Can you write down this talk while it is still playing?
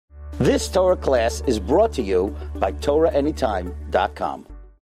This Torah class is brought to you by TorahAnytime.com.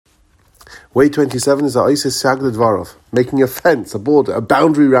 Way 27 is Ha'osos Siyag L'Dvarav, making a fence, a border, a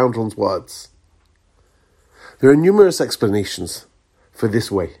boundary around one's words. There are numerous explanations for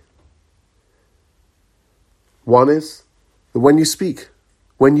this way. One is that when you speak,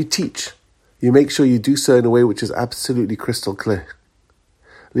 when you teach, you make sure you do so in a way which is absolutely crystal clear,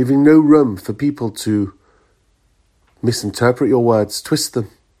 leaving no room for people to misinterpret your words, twist them.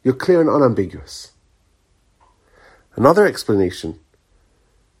 You're clear and unambiguous. Another explanation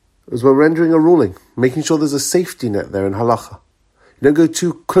is we're rendering a ruling, making sure there's a safety net there in halacha. You don't go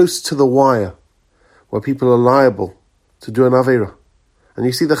too close to the wire where people are liable to do an aveira. And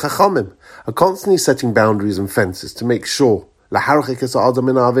you see the chachamim are constantly setting boundaries and fences to make sure laharchik es ha'adam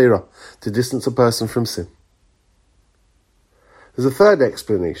min ha'aveira, to distance a person from sin. There's a third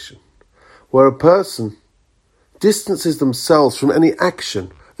explanation where a person distances themselves from any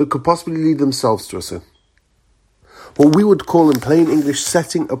action that could possibly lead themselves to a sin. What we would call in plain English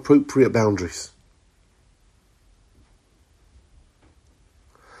setting appropriate boundaries.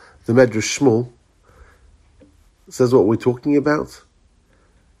 The Medrash Shmuel says what we're talking about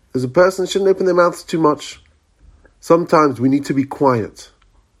is a person shouldn't open their mouths too much. Sometimes we need to be quiet.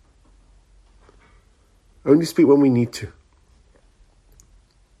 Only speak when we need to.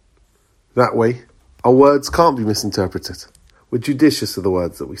 That way, our words can't be misinterpreted. We're judicious of the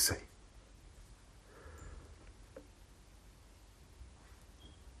words that we say.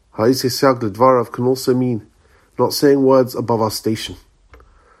 Ha'osos Siyag L'Dvarav can also mean not saying words above our station,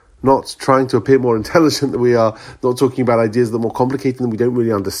 not trying to appear more intelligent than we are, not talking about ideas that are more complicated than we don't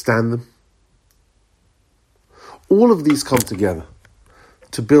really understand them. All of these come together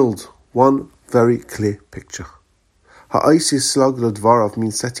to build one very clear picture. Ha'osos Siyag L'Dvarav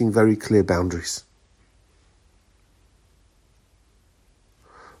means setting very clear boundaries.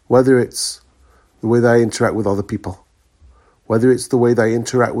 Whether it's the way that I interact with other people, whether it's the way that I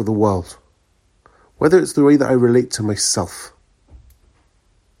interact with the world, whether it's the way that I relate to myself.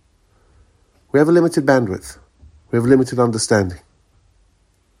 We have a limited bandwidth. We have limited understanding.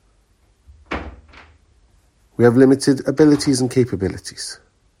 We have limited abilities and capabilities.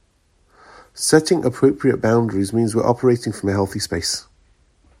 Setting appropriate boundaries means we're operating from a healthy space.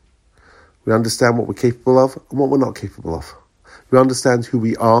 We understand what we're capable of and what we're not capable of. We understand who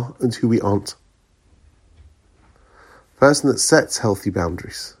we are and who we aren't. A person that sets healthy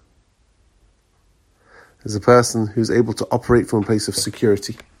boundaries is a person who's able to operate from a place of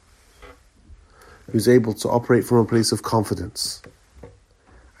security, who's able to operate from a place of confidence.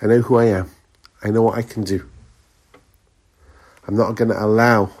 I know who I am. I know what I can do. I'm not going to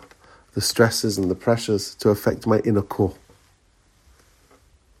allow the stresses and the pressures to affect my inner core.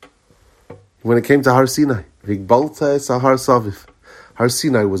 When it came to Har Sinai, Har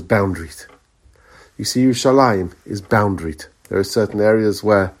Sinai was boundaried. You see, Yerushalayim is boundaried. There are certain areas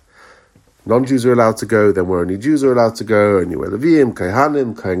where non-Jews are allowed to go, then where only Jews are allowed to go, and you were Leviim,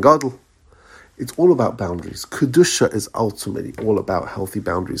 Kohanim, Kohen Gadol. It's all about boundaries. Kedusha is ultimately all about healthy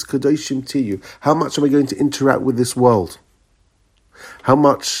boundaries. Kedoshim tiyu. How much am I going to interact with this world? How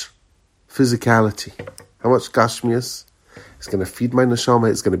much physicality? How much gashmias is going to feed my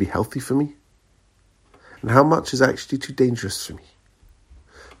neshama? It's going to be healthy for me? And how much is actually too dangerous for me?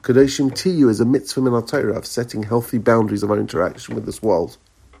 Kedoshim tiyu is a mitzvah min HaTorah of setting healthy boundaries of our interaction with this world.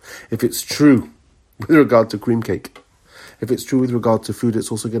 If it's true with regard to cream cake, if it's true with regard to food,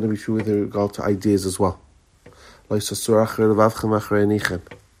 it's also going to be true with regard to ideas as well. It's a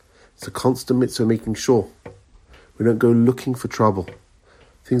constant mitzvah making sure we don't go looking for trouble.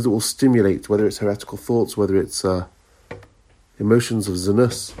 Things that will stimulate, whether it's heretical thoughts, whether it's emotions of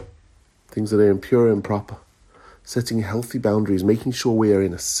zinus, things that are impure and improper. Setting healthy boundaries, making sure we are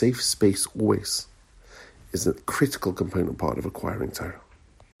in a safe space always, is a critical component part of acquiring Torah.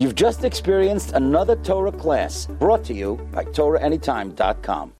 You've just experienced another Torah class brought to you by TorahAnytime.com.